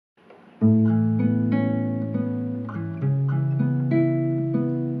We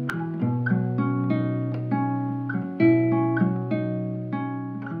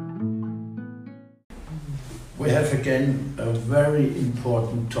have again a very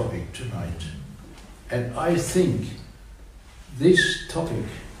important topic tonight, and I think this topic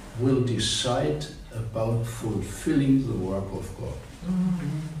will decide about fulfilling the work of God.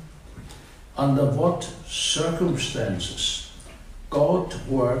 Under what circumstances God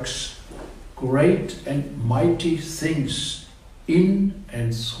works great and mighty things in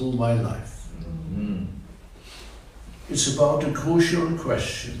and through my life. It's about a crucial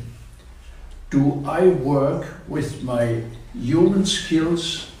question. Do I work with my human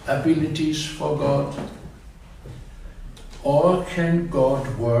skills, abilities for God? Or can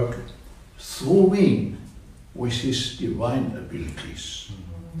God work through me with His divine abilities?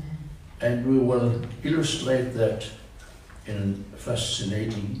 And we will illustrate that in a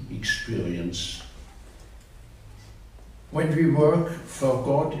fascinating experience. When we work for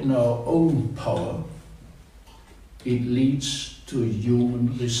God in our own power, it leads to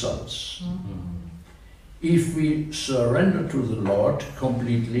human results. If we surrender to the Lord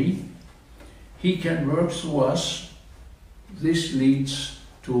completely, He can work through us. This leads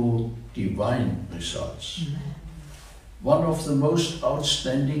to divine results. One of the most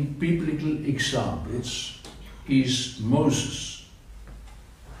outstanding biblical examples is Moses.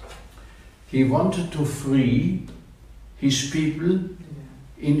 He wanted to free his people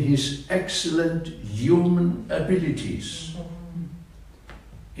in his excellent human abilities.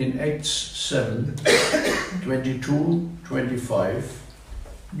 In Acts 7, 22-25,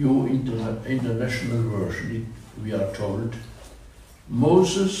 New International Version, we are told,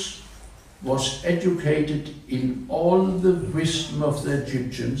 Moses was educated in all the wisdom of the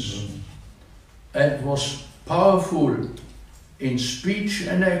Egyptians and was powerful in speech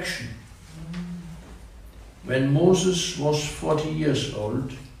and action. When Moses was 40 years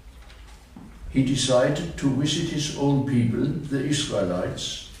old, he decided to visit his own people, the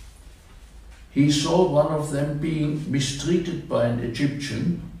Israelites. He saw one of them being mistreated by an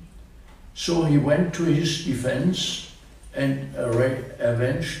Egyptian, so he went to his defense and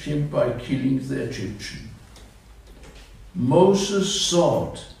avenged him by killing the Egyptian. Moses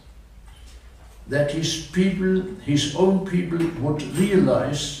thought that his people, his own people, would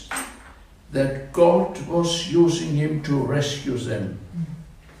realize that God was using him to rescue them,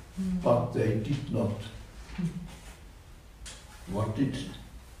 but they did not. What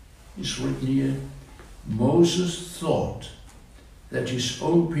is written here? Moses thought that his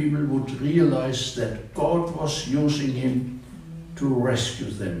own people would realize that God was using him to rescue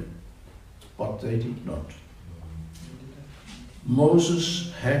them, but they did not.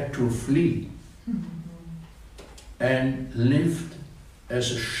 Moses had to flee and lived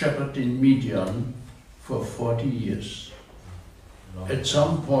as a shepherd in Midian for 40 years. At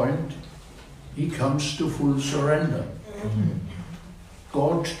some point, he comes to full surrender.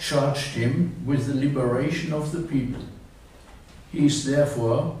 God charged him with the liberation of the people. He is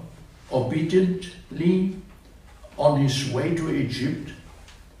therefore obediently on his way to Egypt.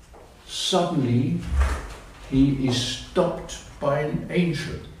 Suddenly, he is stopped by an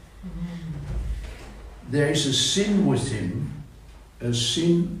angel. There is a sin with him, a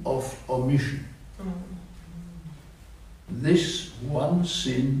sin of omission. This one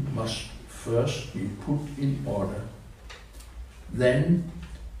sin must first be put in order. Then,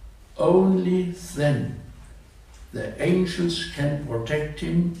 only then, the angels can protect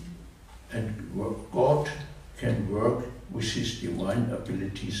him and God can work with his divine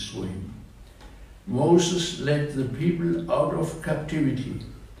abilities through him. Moses led the people out of captivity.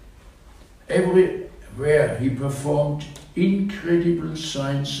 Everywhere he performed incredible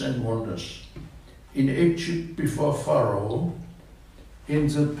signs and wonders. In Egypt before Pharaoh, in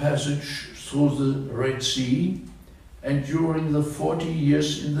the passage through the Red Sea, and during the 40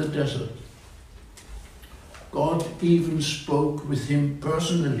 years in the desert. God even spoke with him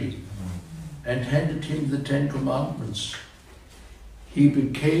personally and handed him the 10 Commandments. He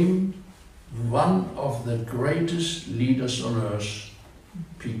became one of the greatest leaders on earth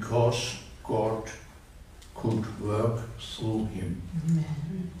because God could work through him.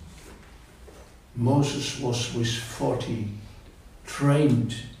 Amen. Moses was with 40,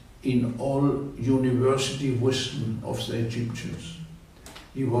 trained in all university wisdom of the Egyptians.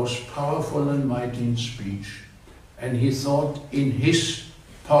 He was powerful and mighty in speech, and he thought in his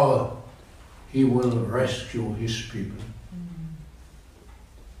power he will rescue his people.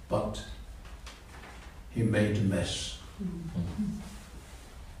 But he made a mess.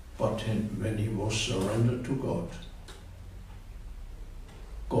 But when he was surrendered to God,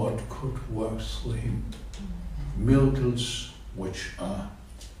 God could work through him. Miracles which are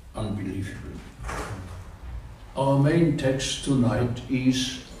unbelievable. Our main text tonight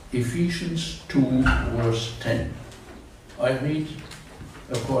is Ephesians 2, verse 10. I read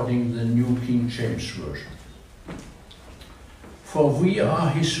according to the New King James Version. For we are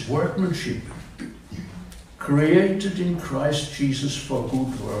his workmanship, created in Christ Jesus for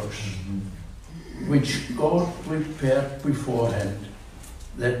good works, which God prepared beforehand,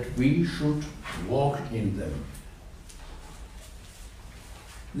 that we should walk in them.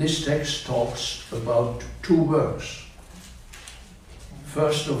 This text talks about two works.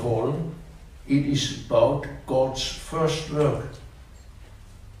 First of all, it is about God's first work.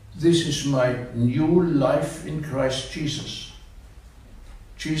 This is my new life in Christ Jesus.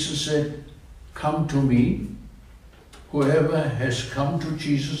 Jesus said, "Come to me." Whoever has come to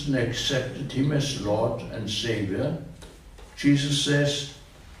Jesus and accepted him as Lord and Savior, Jesus says,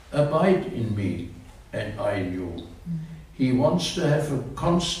 "Abide in me and I in you." He wants to have a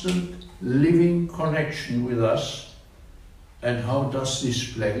constant living connection with us. And how does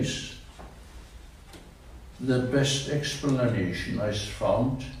this place? The best explanation I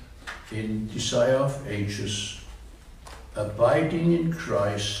found in Desire of Ages. Abiding in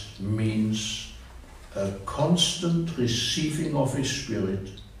Christ means a constant receiving of His Spirit,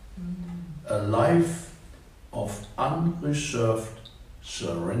 a life of unreserved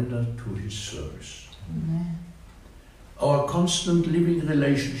surrender to His service. Amen. Our constant living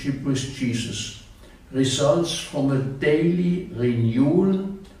relationship with Jesus results from a daily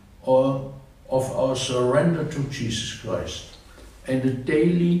renewal of our surrender to Jesus Christ and a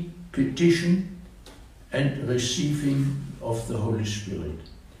daily petition and receiving of the Holy Spirit.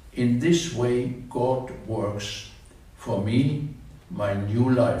 In this way, God works for me my new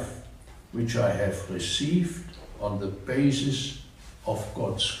life, which I have received on the basis of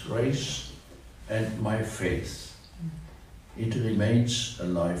God's grace and my faith. It remains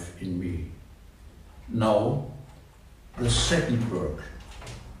alive in me. Now, the second work,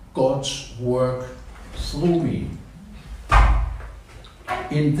 God's work through me.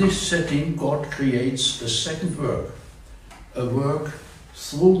 In this setting, God creates a second work, a work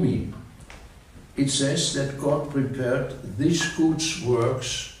through me. It says that God prepared these good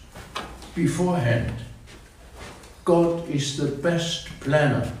works beforehand. God is the best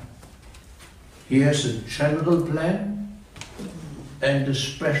planner. He has a general plan and a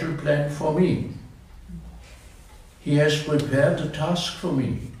special plan for me. He has prepared a task for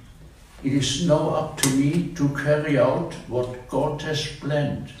me. It is now up to me to carry out what God has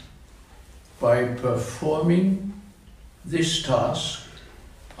planned. By performing this task,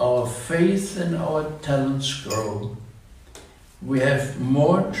 our faith and our talents grow. We have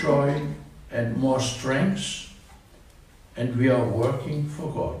more joy and more strength, and we are working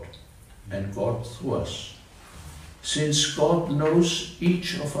for God and God through us. Since God knows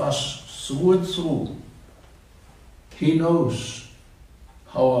each of us through and through, He knows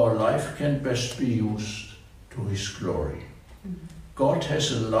how our life can best be used to His glory. God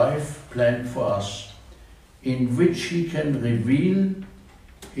has a life planned for us in which He can reveal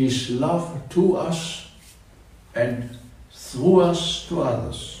His love to us and through us to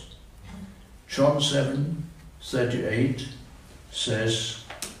others. John 7:38 says,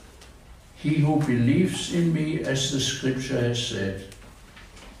 "He who believes in me, as the scripture has said,"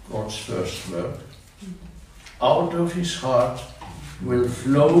 God's first work, "out of his heart will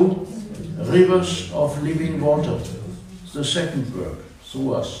flow rivers of living water." The second work,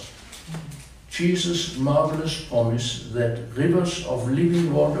 through us. Jesus' marvelous promise that rivers of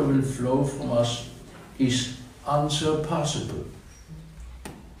living water will flow from us is unsurpassable.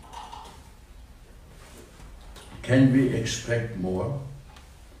 Can we expect more?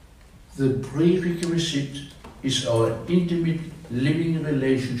 The prerequisite is our intimate living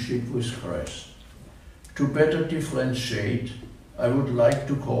relationship with Christ. To better differentiate, I would like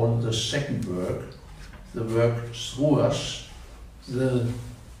to call the second work, the work through us, the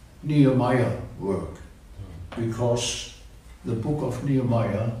Nehemiah work, because the book of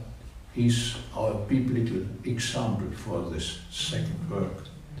Nehemiah is our biblical example for this second work.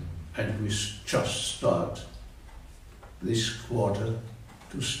 And we just start this quarter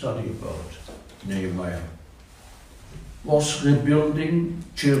to study about Nehemiah. Was rebuilding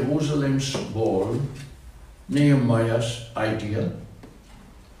Jerusalem's wall Nehemiah's idea?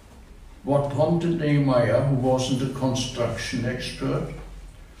 What prompted Nehemiah, who wasn't a construction expert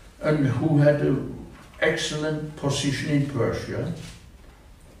and who had an excellent position in Persia,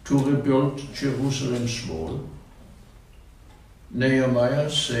 to rebuild Jerusalem's wall? Nehemiah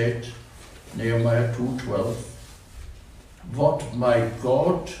said, Nehemiah 2:12, what my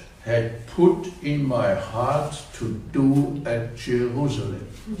God had put in my heart to do at Jerusalem.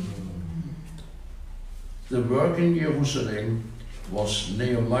 The work in Jerusalem was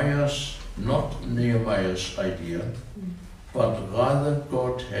not Nehemiah's idea, but rather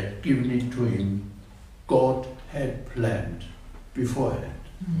God had given it to him. God had planned beforehand.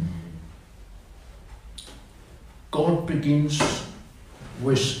 God begins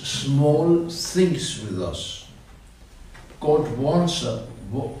with small things with us. God's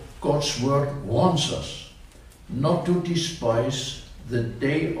word warns us not to despise the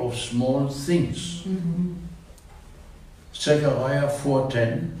day of small things. Zechariah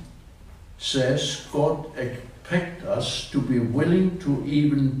 4:10 says God expects us to be willing to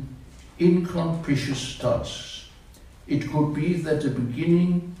even inconspicuous tasks. It could be that the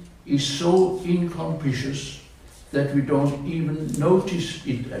beginning is so inconspicuous that we don't even notice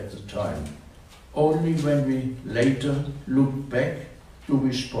it at the time. Only when we later look back do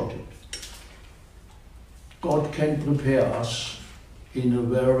we spot it. God can prepare us in a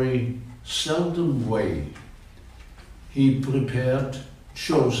very seldom way. He prepared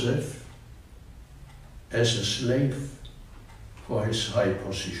Joseph as a slave for his high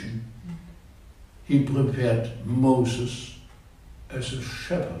position. He prepared Moses as a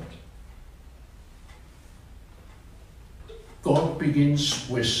shepherd. God begins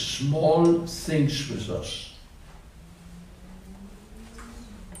with small things with us.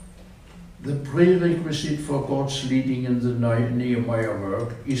 The prerequisite for God's leading in the Nehemiah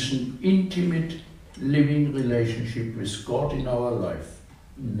work is an intimate living relationship with God in our life,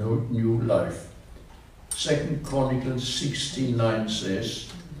 no new life. 2 Chronicles 16:9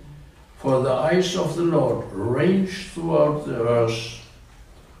 says, "For the eyes of the Lord range throughout the earth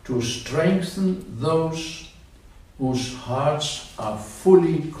to strengthen those whose hearts are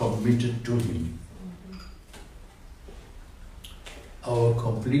fully committed to Him." Our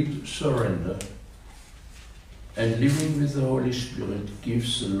complete surrender and living with the Holy Spirit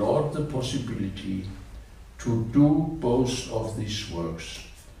gives the Lord the possibility to do both of these works.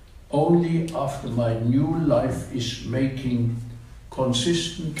 Only after my new life is making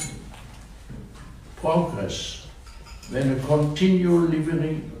consistent progress, when a continual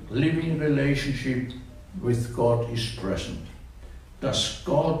living relationship with God is present, does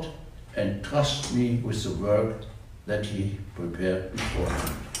God entrust me with the work that He prepared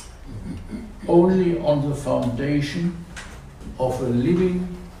beforehand. Only on the foundation of a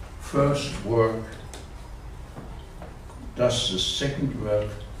living first work does the second work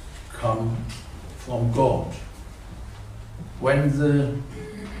come from God. When the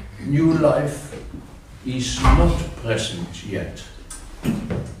new life is not present yet,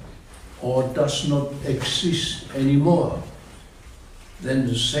 or does not exist anymore, then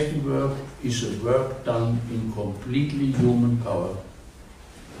the second work is a work done in completely human power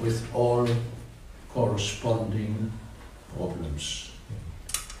with all corresponding problems.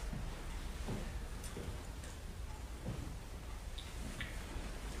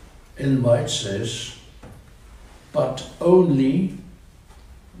 Ellen White says, "But only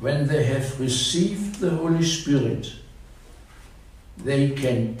when they have received the Holy Spirit, they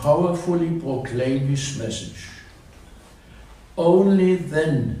can powerfully proclaim His message. Only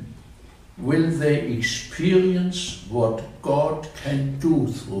then will they experience what God can do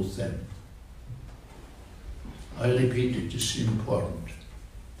through them." I repeat, it is important.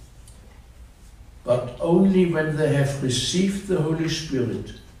 But only when they have received the Holy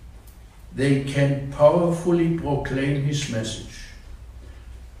Spirit, they can powerfully proclaim His message.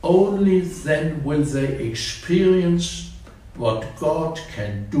 Only then will they experience what God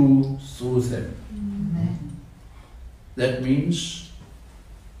can do through them. Amen. That means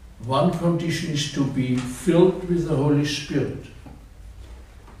one condition is to be filled with the Holy Spirit.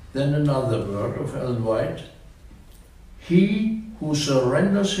 Then another word of Ellen White: he who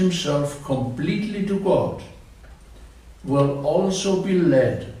surrenders himself completely to God will also be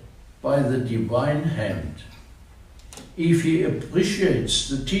led by the divine hand. If he appreciates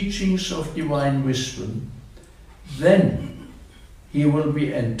the teachings of divine wisdom, then he will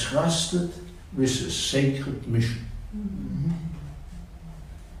be entrusted with a sacred mission.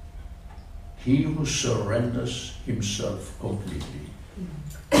 He who surrenders himself completely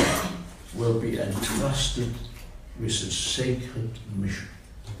will be entrusted with a sacred mission.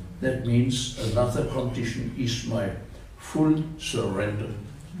 That means another condition is my full surrender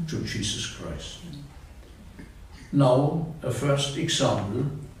to Jesus Christ. Now, a first example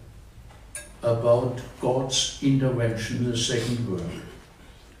about God's intervention in the second work.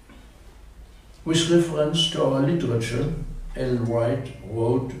 With reference to our literature, Ellen White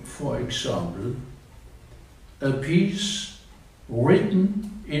wrote, for example, "A peace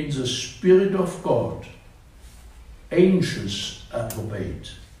written in the Spirit of God, angels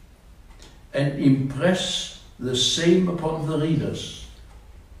approbate, and impress the same upon the readers.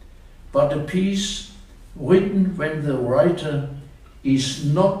 But a piece written when the writer is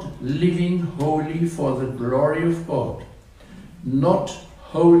not living wholly for the glory of God, not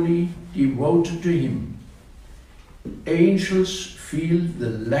wholly devoted to Him. Angels feel the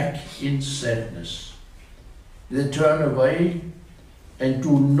lack in sadness. They turn away and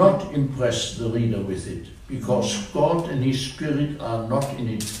do not impress the reader with it, because God and His Spirit are not in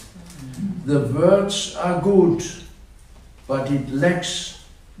it. The words are good, but it lacks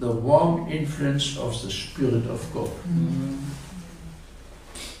the warm influence of the Spirit of God.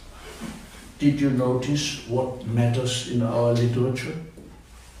 Did you notice what matters in our literature?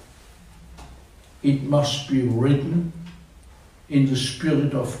 It must be written in the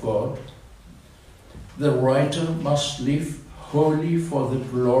Spirit of God. The writer must live wholly for the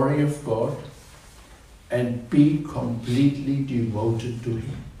glory of God and be completely devoted to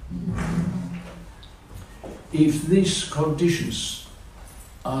Him. If these conditions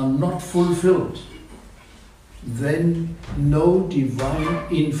are not fulfilled, then no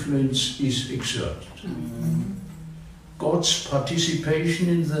divine influence is exerted. God's participation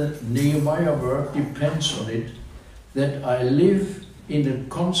in the Nehemiah work depends on it, that I live in a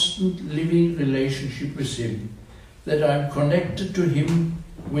constant living relationship with Him, that I'm connected to Him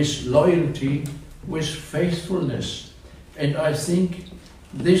with loyalty, with faithfulness. And I think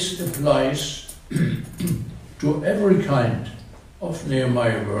this applies to every kind of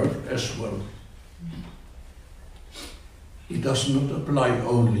Nehemiah work as well. It does not apply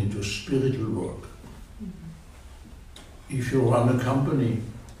only to spiritual work. If you run a company,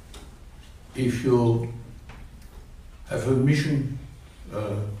 if you have a mission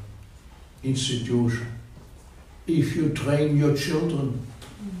institution, if you train your children,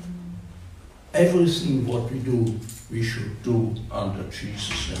 everything what we do, we should do under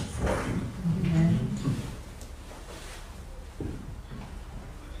Jesus and for Him. Amen.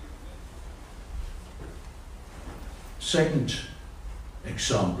 Second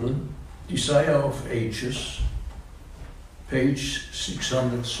example, Desire of Ages, page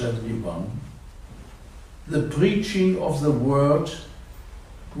 671. The preaching of the word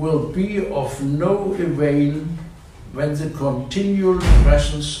will be of no avail when the continual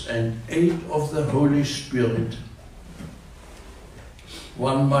presence and aid of the Holy Spirit.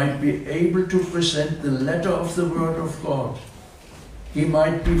 One might be able to present the letter of the Word of God. He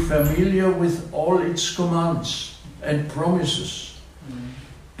might be familiar with all its commands and promises.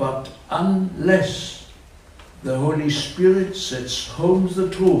 But unless the Holy Spirit sets home the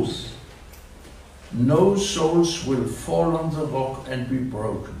truth, no souls will fall on the rock and be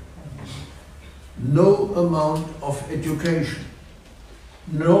broken. No amount of education,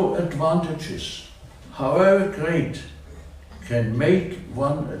 no advantages, however great, can make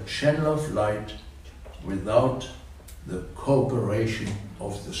one a channel of light without the cooperation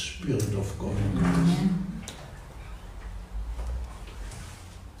of the Spirit of God.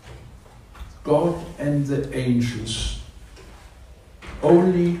 God and the angels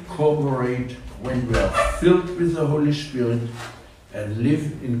only cooperate when we are filled with the Holy Spirit and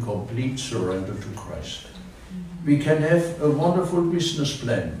live in complete surrender to Christ. We can have a wonderful business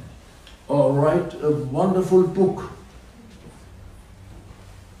plan or write a wonderful book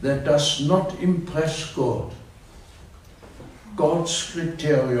that does not impress God. God's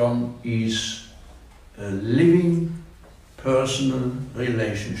criterion is a living personal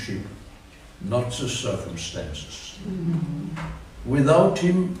relationship, not the circumstances. Without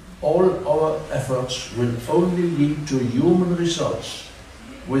Him, all our efforts will only lead to human results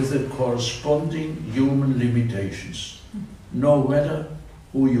with the corresponding human limitations, no matter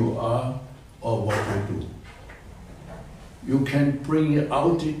who you are or what you do. You can bring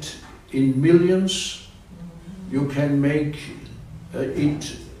out it in millions, you can make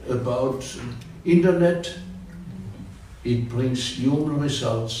it about internet. It brings human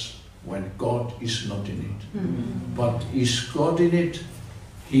results when God is not in it. But is God in it,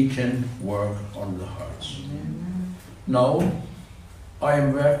 He can work on the hearts. Now, I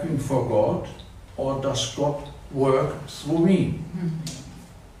am working for God, or does God work through me?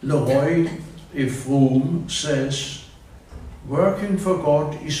 Leroy Ephraim says, working for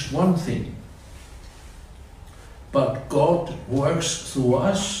God is one thing, but God works through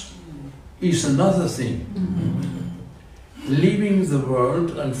us is another thing. Leaving the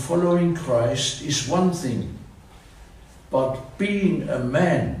world and following Christ is one thing, but being a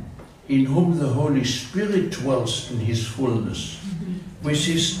man in whom the Holy Spirit dwells in His fullness, with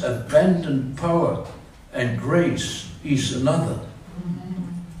His abundant power and grace, is another.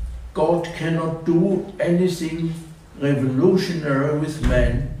 God cannot do anything revolutionary with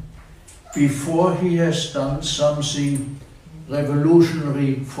man before he has done something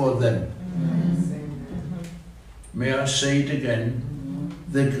revolutionary for them. May I say it again?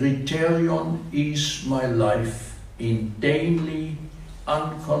 The criterion is my life in daily,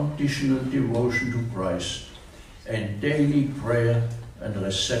 unconditional devotion to Christ and daily prayer and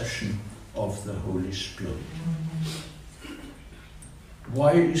reception of the Holy Spirit.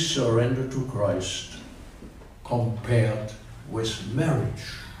 Why is surrender to Christ compared with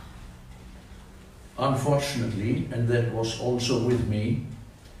marriage? Unfortunately, and that was also with me,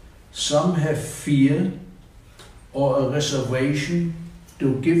 some have fear or a reservation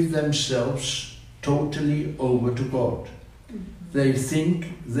to give themselves totally over to God. They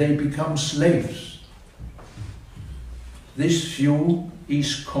think they become slaves. This view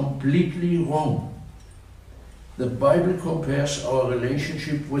is completely wrong. The Bible compares our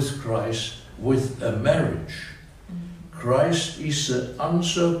relationship with Christ with a marriage. Christ is the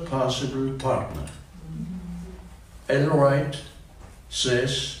unsurpassable partner. Ellen White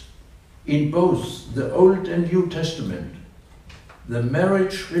says, in both the Old and New Testament, the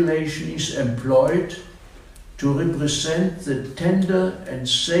marriage relation is employed to represent the tender and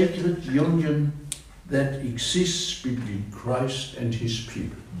sacred union that exists between Christ and his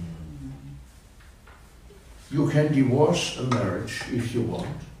people. You can divorce a marriage if you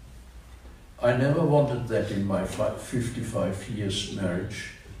want. I never wanted that in my 55 years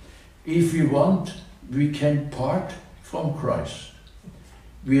marriage. If we want, we can part from Christ.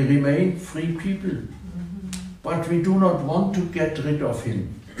 We remain free people, but we do not want to get rid of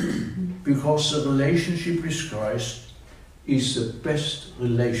him because the relationship with Christ is the best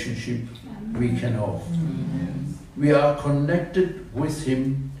relationship we can have. We are connected with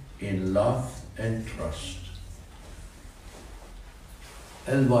him in love and trust.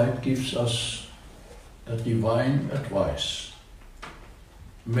 Ellen White gives us a divine advice.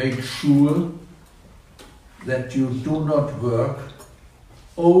 Make sure that you do not work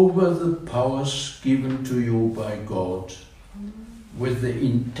over the powers given to you by God with the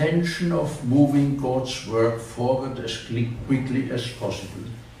intention of moving God's work forward as quickly as possible.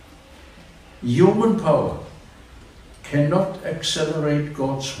 Human power cannot accelerate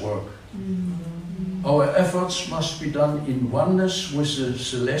God's work. Our efforts must be done in oneness with the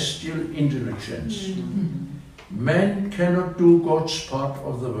celestial intelligence. Man cannot do God's part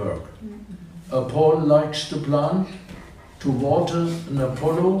of the work. Paul likes to plant, to water, and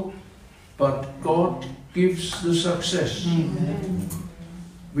Apollo, but God gives the success.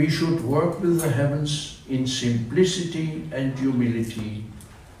 We should work with the heavens in simplicity and humility,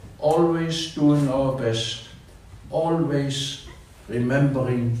 always doing our best, always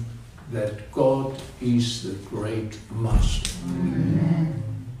remembering that God is the great master.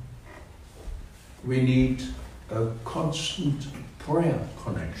 We need a constant prayer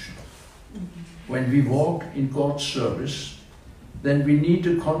connection. When we walk in God's service, then we need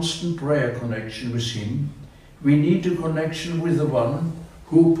a constant prayer connection with him. We need a connection with the one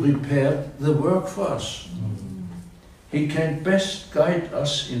who prepared the work for us. He can best guide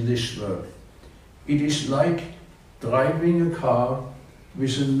us in this work. It is like driving a car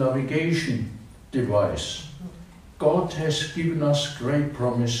with a navigation device. God has given us great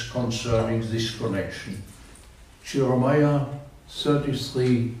promise concerning this connection. Jeremiah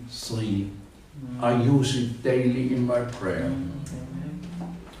 33:3. I use it daily in my prayer.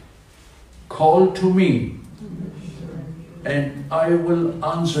 Call to me, and I will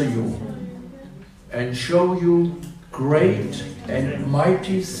answer you, and show you great and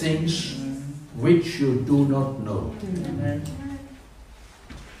mighty things which you do not know.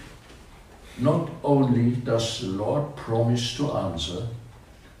 Not only does the Lord promise to answer,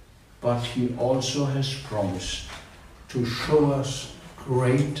 but he also has promised to show us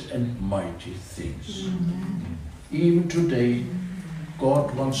great and mighty things. Even today,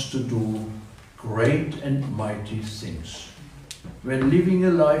 God wants to do great and mighty things. When living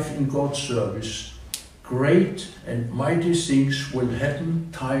a life in God's service, great and mighty things will happen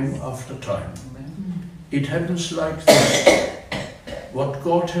time after time. It happens like this. What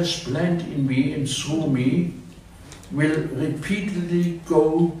God has planned in me and through me will repeatedly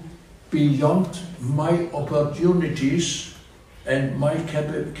go beyond my opportunities and my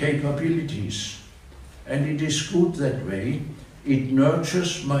capabilities. And it is good that way. It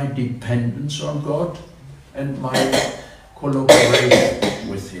nurtures my dependence on God and my collaboration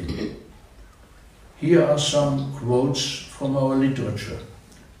with him. Here are some quotes from our literature.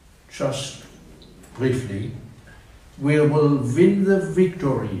 Just briefly. We will win the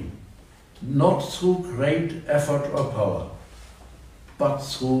victory not through great effort or power, but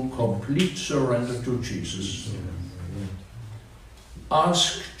through complete surrender to Jesus.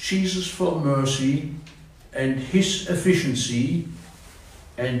 Ask Jesus for mercy and His efficiency,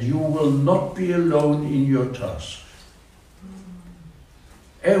 and you will not be alone in your task.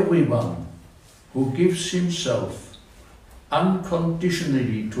 Everyone who gives himself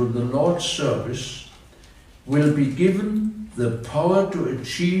unconditionally to the Lord's service will be given the power to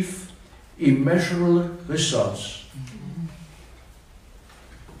achieve immeasurable results.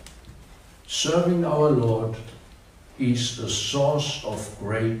 Serving our Lord is a source of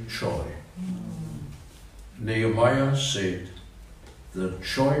great joy. Nehemiah said, "The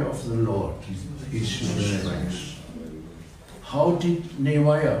joy of the Lord is your strength." How did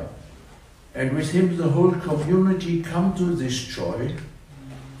Nehemiah and with him the whole community come to this joy?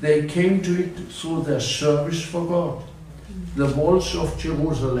 They came to it through their service for God. The walls of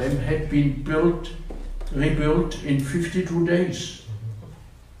Jerusalem had been rebuilt in 52 days.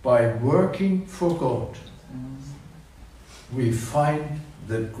 By working for God, we find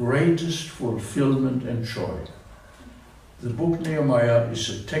the greatest fulfillment and joy. The book Nehemiah is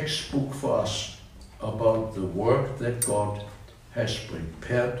a textbook for us about the work that God has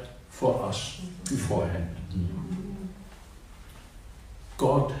prepared for us beforehand.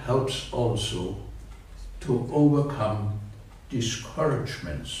 God helps also to overcome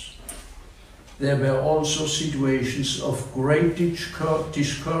discouragements. There were also situations of great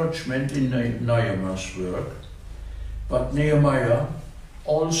discouragement in Nehemiah's work, but Nehemiah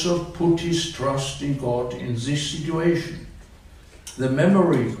also put his trust in God in this situation. The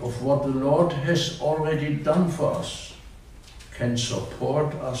memory of what the Lord has already done for us can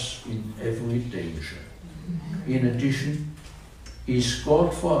support us in every danger. In addition, is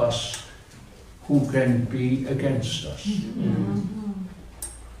God for us, who can be against us?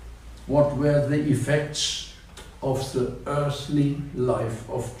 What were the effects of the earthly life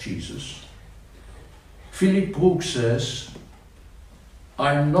of Jesus? Philip Brooks says,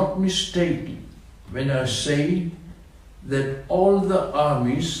 "I'm not mistaken when I say that all the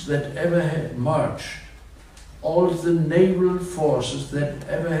armies that ever have marched, all the naval forces that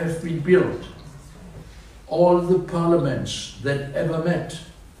ever have been built, all the parliaments that ever met,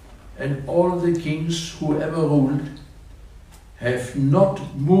 and all the kings who ever ruled, have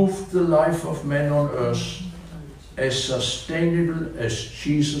not moved the life of man on earth as sustainable as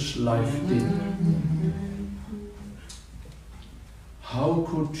Jesus' life did." How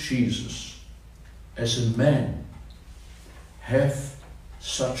could Jesus, as a man, have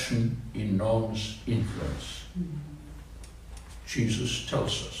such an enormous influence? Jesus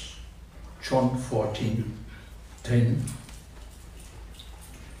tells us, John 14:10,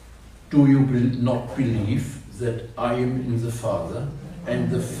 "Do you not believe that I am in the Father,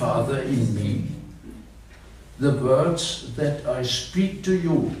 and the Father in me? The words that I speak to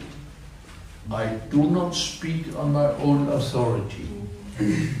you, I do not speak on my own authority,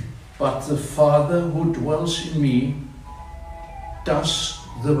 but the Father who dwells in me does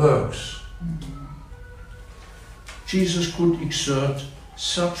the works." Jesus could exert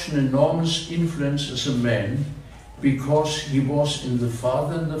such an enormous influence as a man because he was in the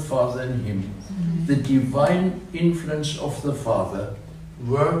Father and the Father in him. The divine influence of the Father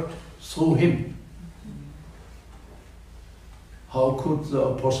worked through him. How could the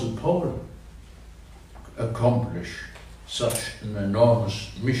Apostle Paul accomplish such an enormous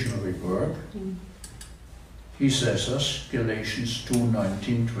missionary work? He says us, Galatians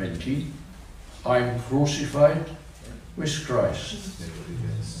 2:19-20, "I'm crucified with Christ."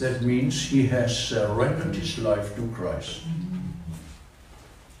 That means he has surrendered his life to Christ.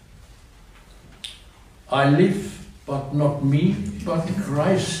 "I live, but not me, but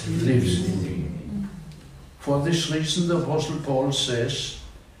Christ lives in me." For this reason, the Apostle Paul says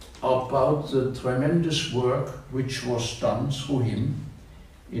about the tremendous work which was done through him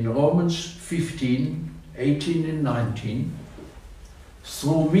in Romans 15:18 and 19,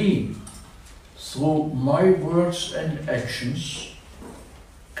 "Through me, through my words and actions,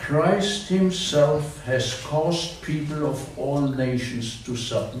 Christ himself has caused people of all nations to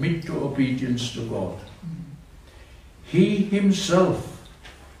submit to obedience to God. He himself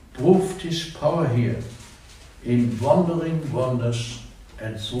proved his power here in wondering wonders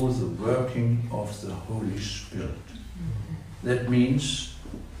and through the working of the Holy Spirit." That means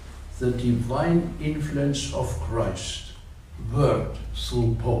the divine influence of Christ worked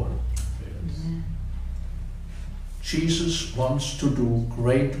through Paul. Jesus wants to do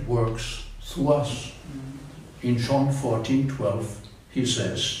great works through us. In John 14:12, he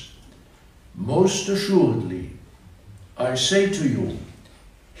says, "Most assuredly, I say to you,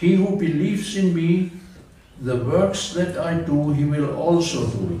 He who believes in me, the works that I do, he will also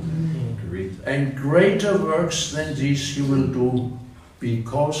do. And greater works than these he will do,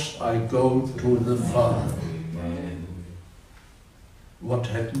 because I go to the Father. What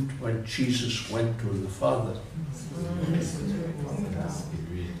happened when Jesus went to the Father?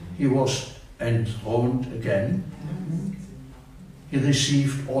 He was enthroned again. He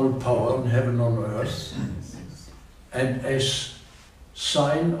received all power in heaven and on earth. And as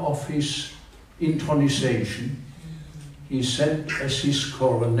sign of his intronization, he sent as his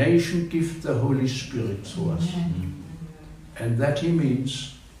coronation gift the Holy Spirit to us. And that he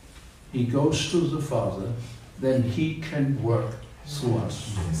means he goes to the Father, then he can work through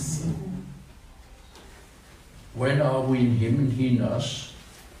us. When are we in him and he in us?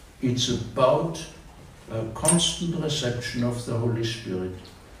 It's about a constant reception of the Holy Spirit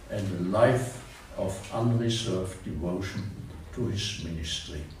and a life of unreserved devotion to his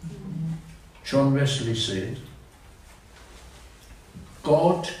ministry. John Wesley said,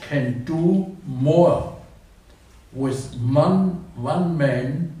 God can do more with one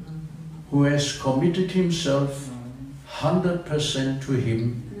man who has committed himself 100% to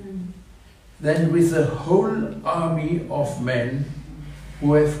him than with a whole army of men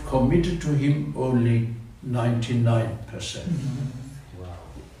who have committed to him only 99%.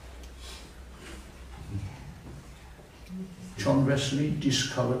 John Wesley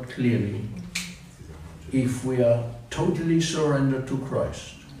discovered clearly, if we are totally surrendered to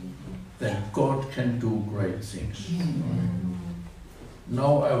Christ, then God can do great things.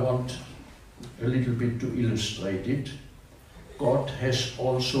 Now I want a little bit to illustrate it. God has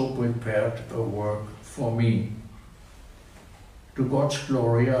also prepared a work for me. To God's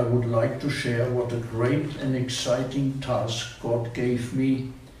glory, I would like to share what a great and exciting task God gave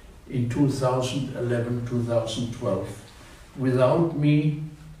me in 2011-2012, without me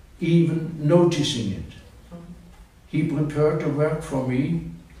even noticing it. He prepared a work for me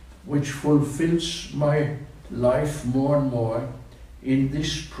which fulfills my life more and more. In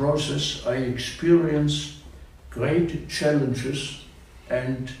this process I experience great challenges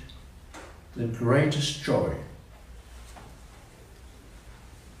and the greatest joy.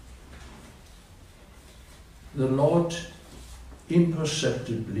 The Lord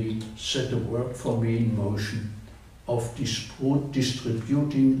imperceptibly set a work for me in motion of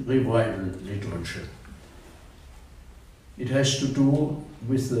distributing revival literature. It has to do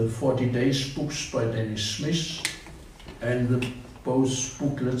with the 40 Days books by Dennis Smith and both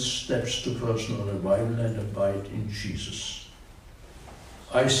booklets, Steps to Personal Revival and Abide in Jesus.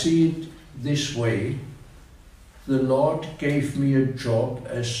 I see it this way. The Lord gave me a job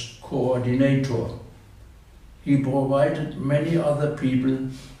as coordinator. He provided many other people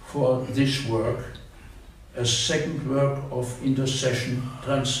for this work, a second work of intercession,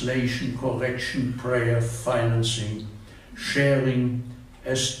 translation, correction, prayer, financing, sharing,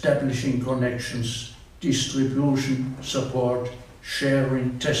 establishing connections, distribution, support,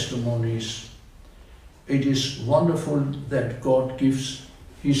 sharing testimonies. It is wonderful that God gives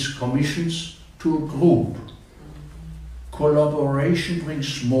his commissions to a group. Collaboration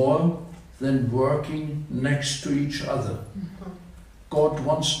brings more than working next to each other. God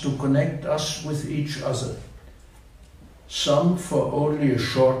wants to connect us with each other. Some for only a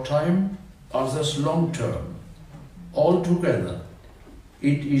short time, others long term. Altogether,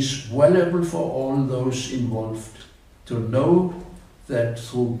 it is valuable for all those involved to know that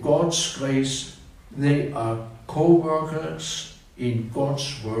through God's grace they are co-workers in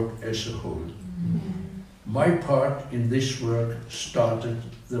God's work as a whole. My part in this work started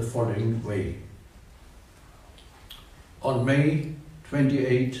the following way. On May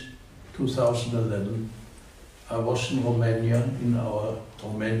 28, 2011, I was in Romania, in our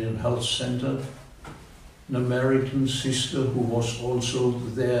Romanian health center. An American sister who was also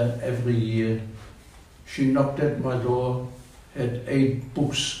there every year, she knocked at my door, had 8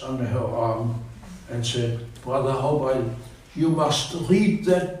 books under her arm and said, Brother Haubeil, you must read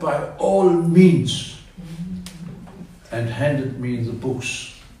that by all means, and handed me the books.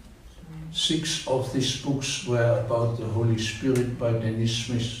 6 of these books were about the Holy Spirit by Dennis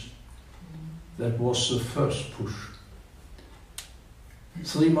Smith. That was the first push.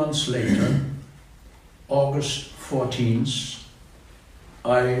 3 months later, August 14th,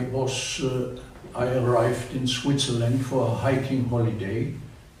 I arrived in Switzerland for a hiking holiday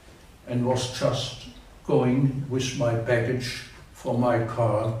and was just going with my baggage from my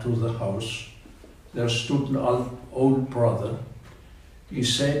car to the house. There stood an old brother. He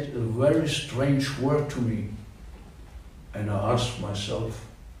said a very strange word to me, and I asked myself,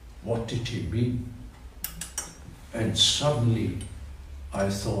 what did he mean? And suddenly I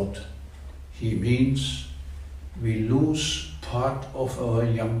thought, he means we lose part of our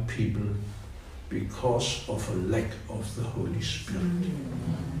young people because of a lack of the Holy Spirit.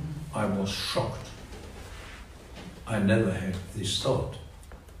 I was shocked. I never had this thought.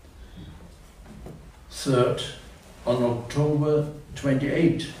 Third, on October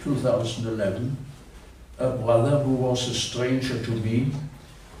 28, 2011, a brother who was a stranger to me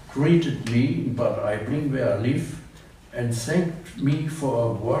greeted me in Bad Aibling, where I live, and thanked me for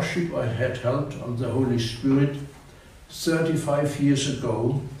a worship I had held on the Holy Spirit 35 years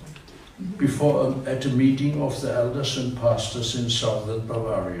ago at a meeting of the elders and pastors in southern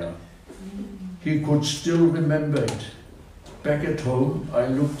Bavaria. He could still remember it. Back at home, I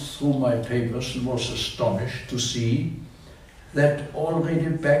looked through my papers and was astonished to see that already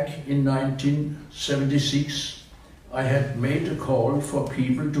back in 1976, I had made a call for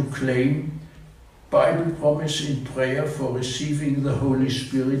people to claim Bible promise in prayer for receiving the Holy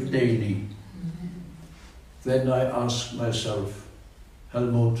Spirit daily. Then I asked myself,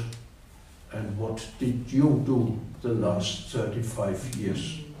 Helmut, and what did you do the last 35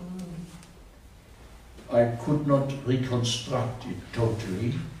 years? I could not reconstruct it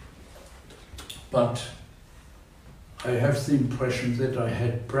totally, but I have the impression that I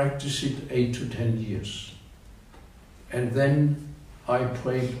had practiced it 8 to 10 years. And then I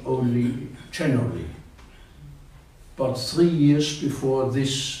prayed only generally. But 3 years before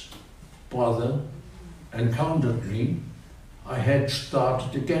this brother encountered me, I had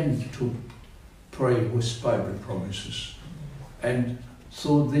started again to pray with Bible promises. And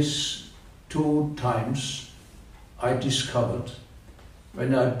so these 2 times I discovered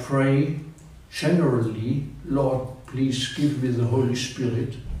when I pray generally, Lord, please give me the Holy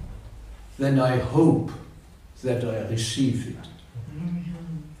Spirit, then I hope that I receive it.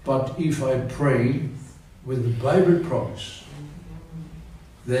 But if I pray with the Bible promise,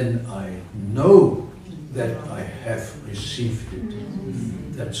 then I know that I have received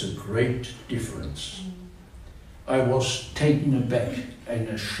it. That's a great difference. I was taken aback and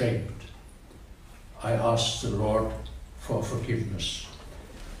ashamed. I asked the Lord for forgiveness.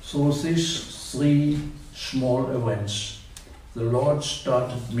 So these 3 small events, the Lord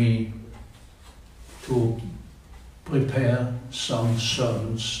started me to prepare some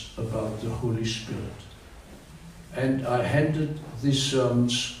sermons about the Holy Spirit. And I handed these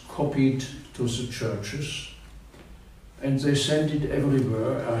sermons copied to the churches, and they sent it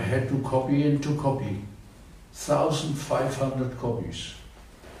everywhere. I had to copy and to copy. 1,500 copies.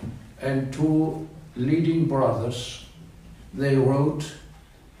 And 2 leading brothers, they wrote,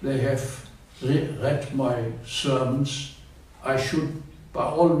 they have read my sermons, I should by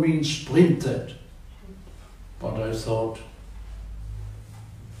all means print that. But I thought,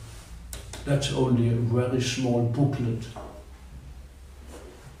 that's only a very small booklet.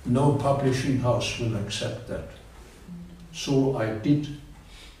 No publishing house will accept that. So I did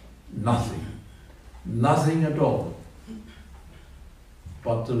nothing. Nothing at all.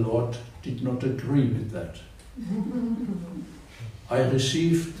 But the Lord did not agree with that. I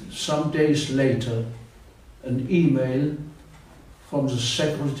received some days later an email from the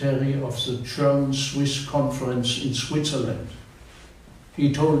secretary of the German-Swiss conference in Switzerland.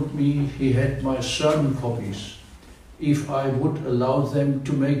 He told me he had my sermon copies, if I would allow them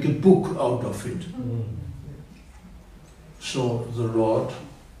to make a book out of it. So the Lord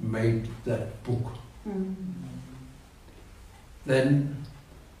made that book. Then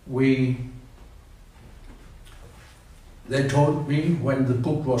they told me when the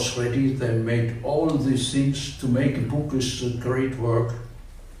book was ready, they made all these things. To make a book is a great work.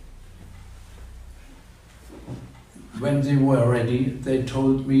 When they were ready, they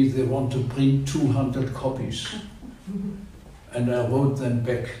told me they want to print 200 copies. And I wrote them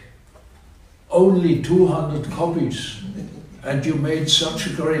back, only 200 copies, and you made such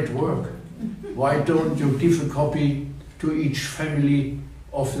a great work. Why don't you give a copy to each family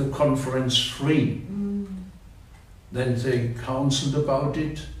of the conference free? Then they counseled about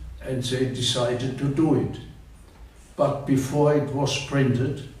it and they decided to do it. But before it was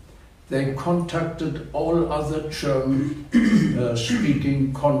printed, they contacted all other German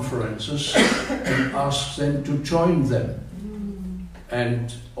speaking conferences and asked them to join them.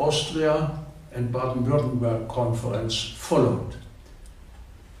 And Austria and Baden-Württemberg conference followed.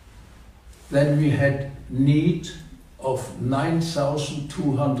 Then we had need of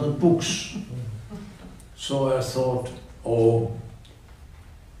 9,200 books. So I thought, oh,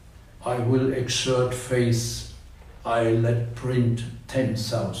 I will exert faith, I let print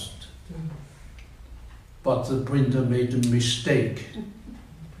 10,000. But the printer made a mistake.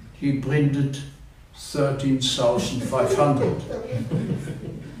 He printed 13,500.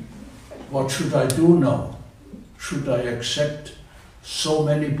 What should I do now? Should I accept so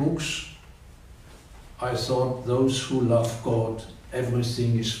many books? I thought those who love God,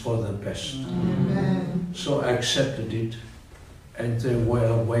 everything is for the best. Amen. So I accepted it, and they were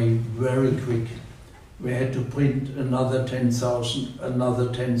away very quick. We had to print another 10,000,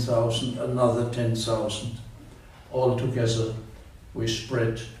 another 10,000, another 10,000. Altogether, we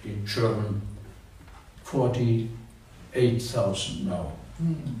spread in German 48,000 now.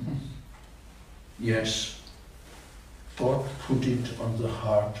 Yes, God put it on the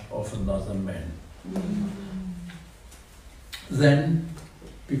heart of another man. Then,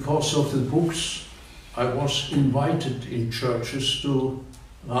 because of the books, I was invited in churches to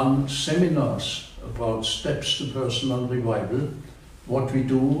run seminars about steps to personal revival, what we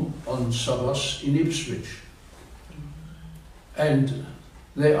do on Sabbath in Ipswich. And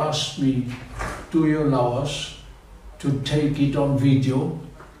they asked me, do you allow us to take it on video?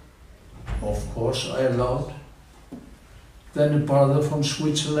 Of course I allowed. Then a brother from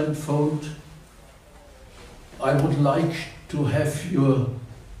Switzerland phoned, I would like to have your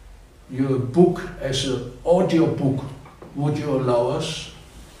book as an audio book. Would you allow us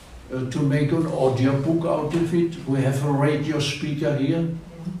to make an audio book out of it? We have a radio speaker here.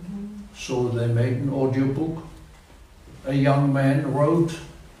 So they made an audio book. A young man wrote,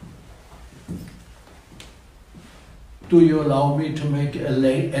 do you allow me to make an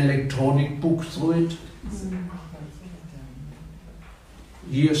electronic book through it?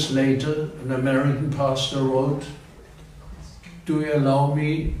 Years later, an American pastor wrote, do you allow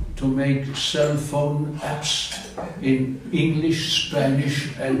me to make cell phone apps in English,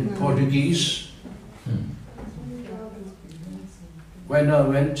 Spanish and Portuguese? When I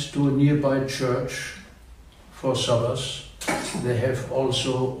went to a nearby church for Sabbath, they have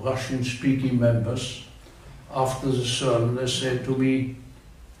also Russian-speaking members. After the sermon, they said to me,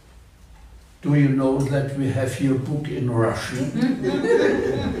 do you know that we have your book in Russian?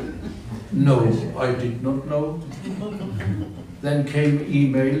 No, I did not know. Then came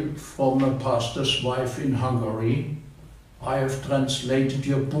email from a pastor's wife in Hungary. I have translated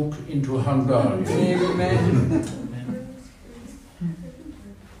your book into Hungarian. Amen.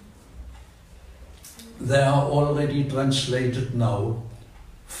 They are already translated now,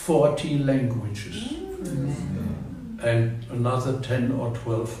 40 languages. And another 10 or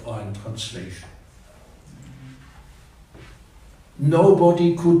 12 are in translation.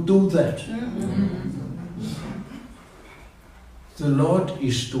 Nobody could do that. The Lord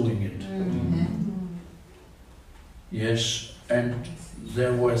is doing it. Yes, and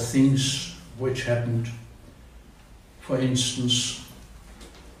there were things which happened. For instance,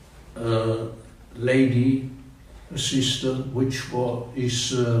 a lady, a sister, which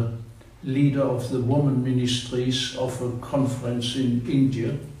is leader of the women ministries of a conference in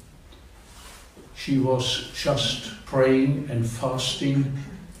India. She was just praying and fasting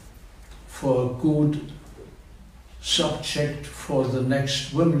for a good subject for the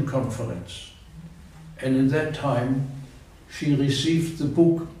next women conference. And in that time, she received the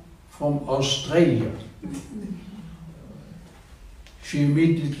book from Australia. She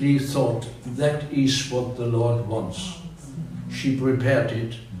immediately thought, that is what the Lord wants. She prepared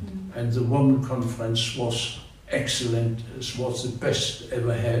it. And the women conference was excellent. It was the best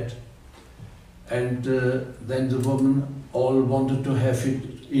ever had. And then the women all wanted to have it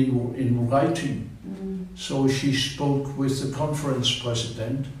in writing. So she spoke with the conference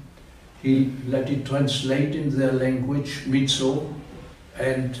president. He let it translate in their language, Mizo,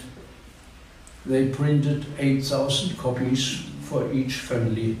 and they printed 8,000 copies for each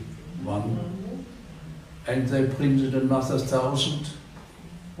family, one. And they printed another 1,000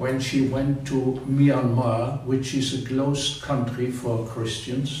 when she went to Myanmar, which is a closed country for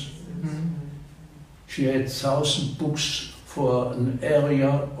Christians. She had 1,000 books for an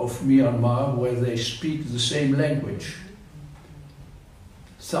area of Myanmar where they speak the same language.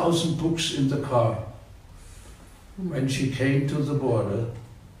 1,000 books in the car. When she came to the border,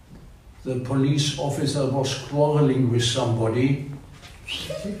 the police officer was quarreling with somebody.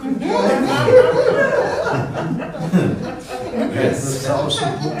 And the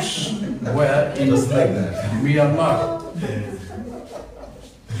 1,000 books were in Myanmar.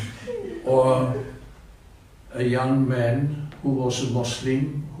 Or a young man who was a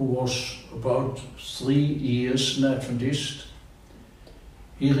Muslim, who was about 3 years an Adventist.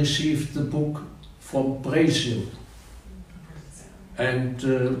 He received the book from Brazil. And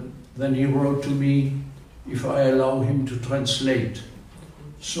then he wrote to me if I allow him to translate.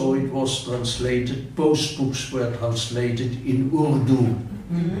 So it was translated, both books were translated in Urdu,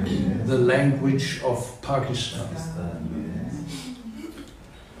 the language of Pakistan.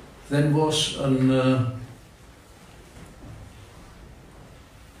 Then was a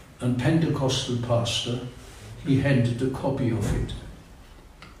Pentecostal pastor. He handed a copy of it.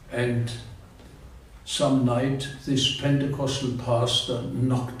 And some night this Pentecostal pastor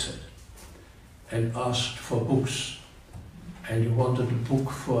knocked and asked for books. And he wanted a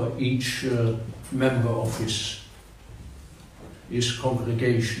book for each member of his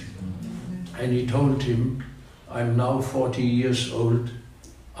congregation. And he told him, I'm now 40 years old,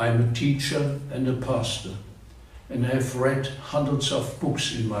 I'm a teacher and a pastor, and have read hundreds of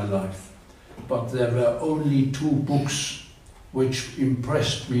books in my life. But there were only 2 books which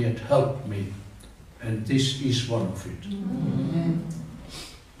impressed me and helped me, and this is one of it. Amen.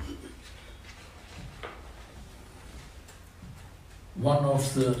 One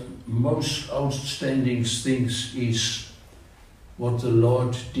of the most outstanding things is what the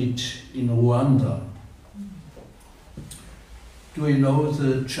Lord did in Rwanda. Do you know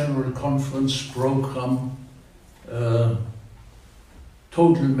the General Conference program,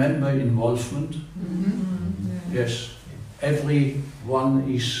 total member involvement? Mm-hmm. Yes, everyone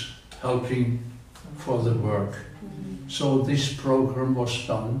is helping for the work. Mm-hmm. So this program was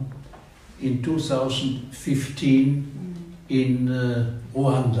done in 2015 in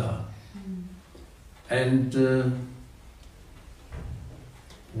Rwanda. And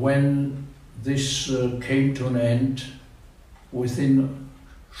when this came to an end, within a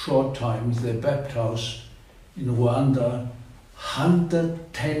short time they baptized in Rwanda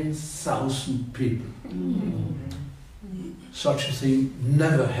 110,000 people. Such a thing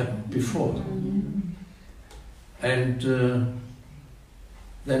never happened before. And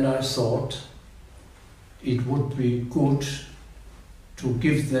then I thought it would be good to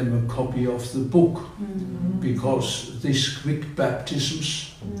give them a copy of the book, because these quick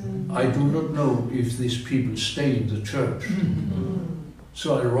baptisms, I do not know if these people stay in the church.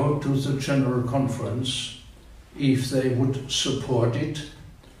 So I wrote to the General Conference if they would support it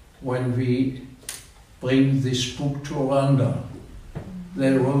when we bring this book to Rwanda.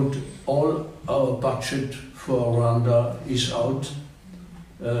 They wrote, all our budget for Rwanda is out,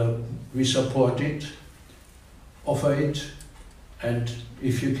 we support it, offer it, and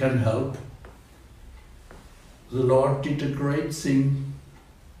if you can help. The Lord did a great thing.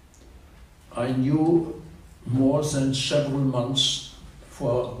 I knew more than several months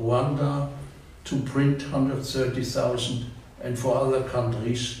for Rwanda to print 130,000, and for other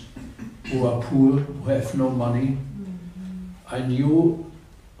countries who are poor, who have no money. I knew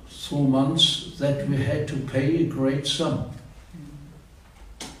through months that we had to pay a great sum.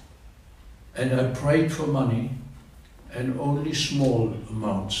 And I prayed for money, and only small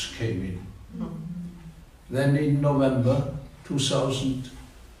amounts came in. Then in November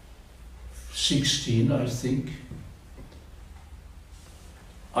 2016, I think,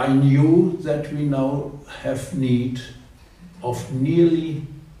 I knew that we now have need of nearly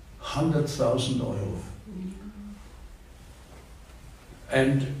 100,000 euro.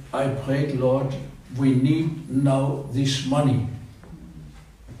 And I prayed, Lord, we need now this money.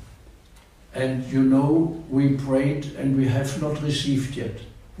 And you know, we prayed and we have not received yet.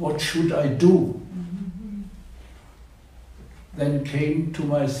 What should I do? Then came to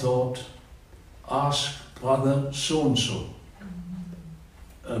my thought, ask brother so-and-so,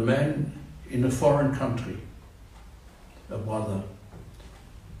 a man in a foreign country, a brother.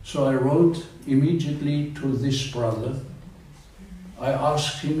 So I wrote immediately to this brother. I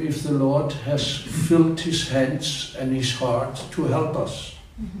asked him if the Lord has filled his hands and his heart to help us.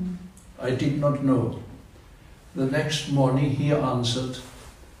 I did not know. The next morning he answered,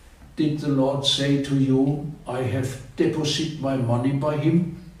 did the Lord say to you, I have deposited my money by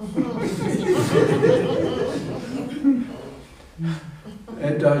him?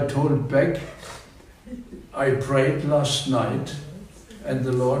 And I told back, I prayed last night and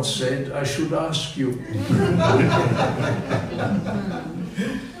the Lord said I should ask you.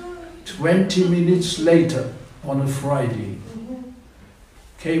 20 minutes later, on a Friday,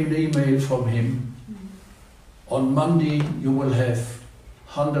 came an email from him. On Monday you will have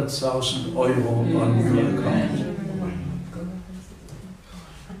 100,000 euro on your account.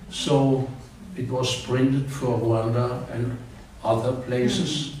 So it was printed for Rwanda and other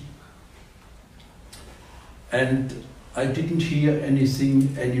places. And I didn't hear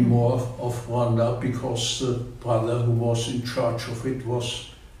anything anymore of Rwanda because the brother who was in charge of it was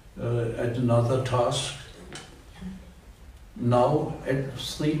at another task. Now,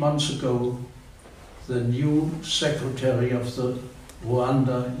 3 months ago, the new secretary of the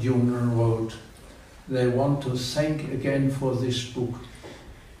Rwanda Union wrote, they want to thank again for this book.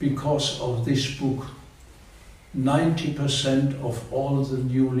 Because of this book, 90% of all the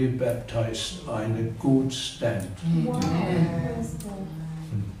newly baptized are in a good stand. Wow.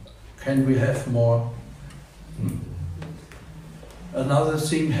 Can we have more? Another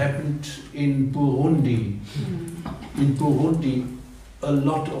thing happened in Burundi. In Burundi, a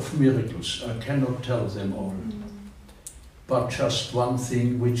lot of miracles. I cannot tell them all. But just one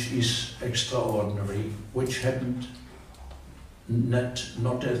thing which is extraordinary, which happened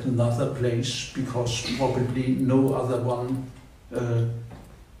not at another place, because probably no other one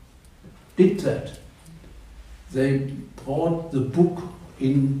did that. They brought the book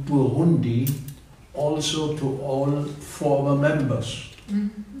in Burundi also to all former members.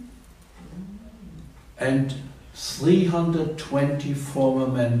 And 320 former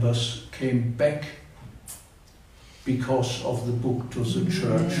members came back because of the book to the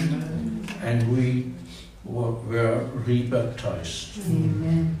church, and we were rebaptized.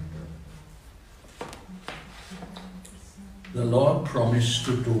 Amen. The Lord promised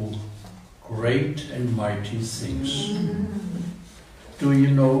to do great and mighty things. Do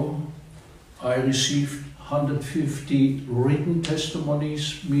you know, I received 150 written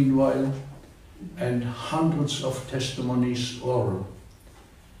testimonies meanwhile, and hundreds of testimonies oral.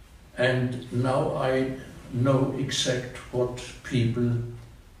 And now I know exact what people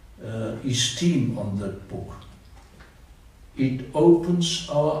esteem on that book. It opens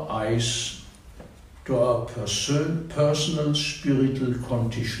our eyes to our personal spiritual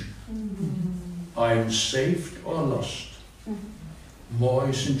condition. I am saved or lost. More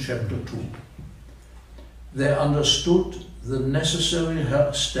is in chapter 2. They understood the necessary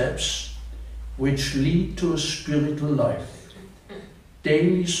steps which lead to a spiritual life.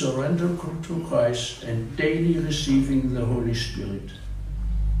 Daily surrender to Christ and daily receiving the Holy Spirit.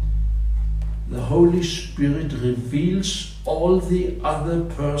 The Holy Spirit reveals all the other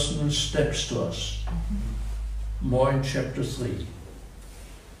personal steps to us. More in chapter 3.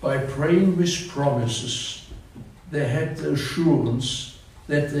 By praying with promises, they had the assurance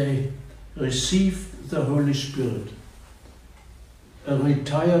that they received the Holy Spirit. A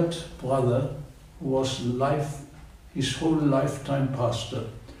retired brother who was his whole lifetime pastor,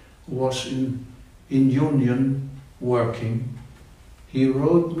 who was in Union working, he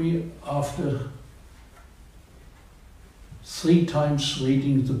wrote me after 3 times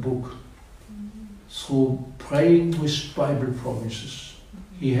reading the book, through praying with Bible promises,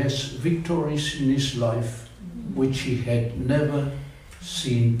 he has victories in his life which he had never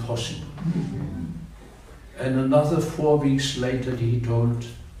seen possible. And another 4 weeks later he told,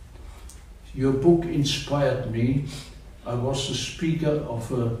 your book inspired me. I was the speaker of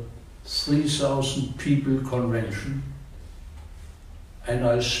a 3,000 people convention, and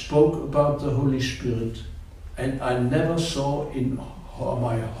I spoke about the Holy Spirit, and I never saw in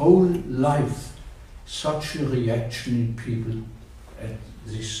my whole life such a reaction in people at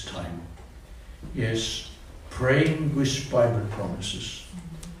this time. Yes, praying with Bible promises.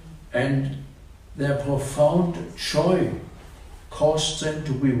 And their profound joy caused them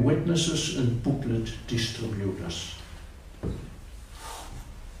to be witnesses and booklet distributors.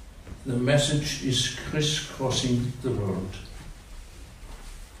 The message is crisscrossing the world.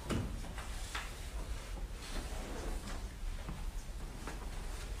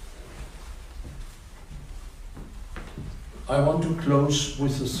 I want to close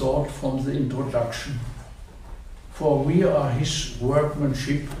with a thought from the introduction. For we are his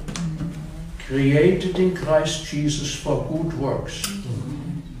workmanship, created in Christ Jesus for good works,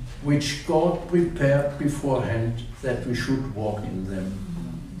 which God prepared beforehand that we should walk in them.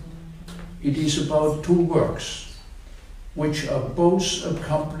 It is about 2 works, which are both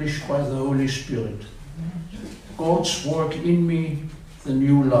accomplished by the Holy Spirit. God's work in me, the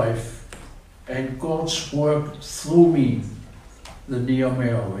new life, and God's work through me, the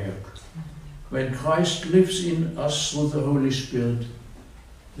Nehemiah work. When Christ lives in us through the Holy Spirit,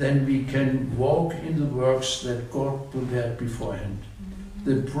 then we can walk in the works that God prepared beforehand.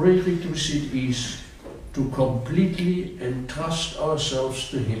 The prerequisite is to completely entrust ourselves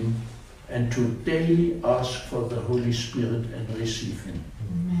to Him and to daily ask for the Holy Spirit and receive Him.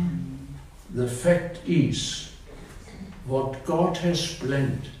 Amen. The fact is, what God has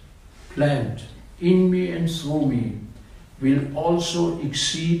planned in me and through me will also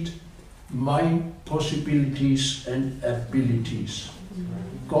exceed my possibilities and abilities.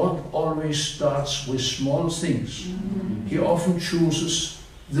 God always starts with small things. He often chooses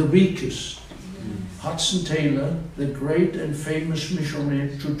the weakest. Hudson Taylor, the great and famous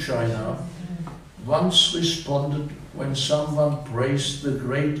missionary to China, once responded when someone praised the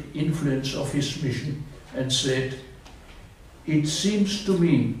great influence of his mission and said, "It seems to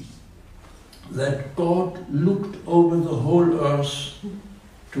me that God looked over the whole earth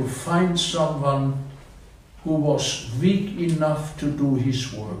to find someone who was weak enough to do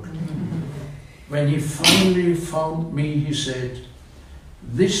his work. When he finally found me, he said,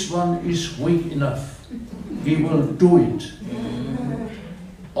 'This one is weak enough. He will do it.'"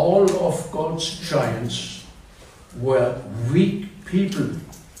 All of God's giants were weak people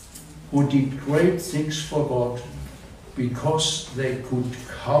who did great things for God because they could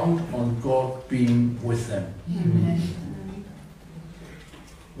count on God being with them. Amen.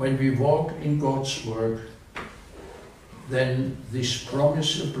 When we walk in God's work, then this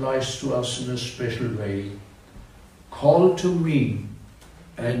promise applies to us in a special way. "Call to me,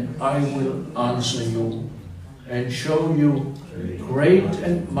 and I will answer you, and show you great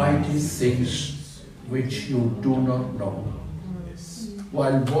and mighty things which you do not know."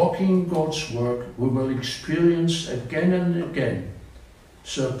 While walking God's work, we will experience again and again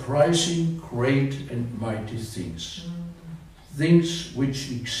surprising, great and mighty things. Things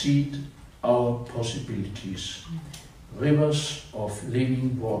which exceed our possibilities. Rivers of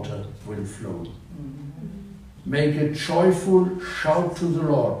living water will flow. Make a joyful shout to the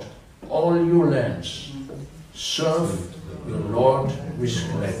Lord, all you lands. Serve the Lord with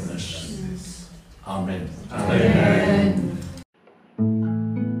gladness. Amen. Amen.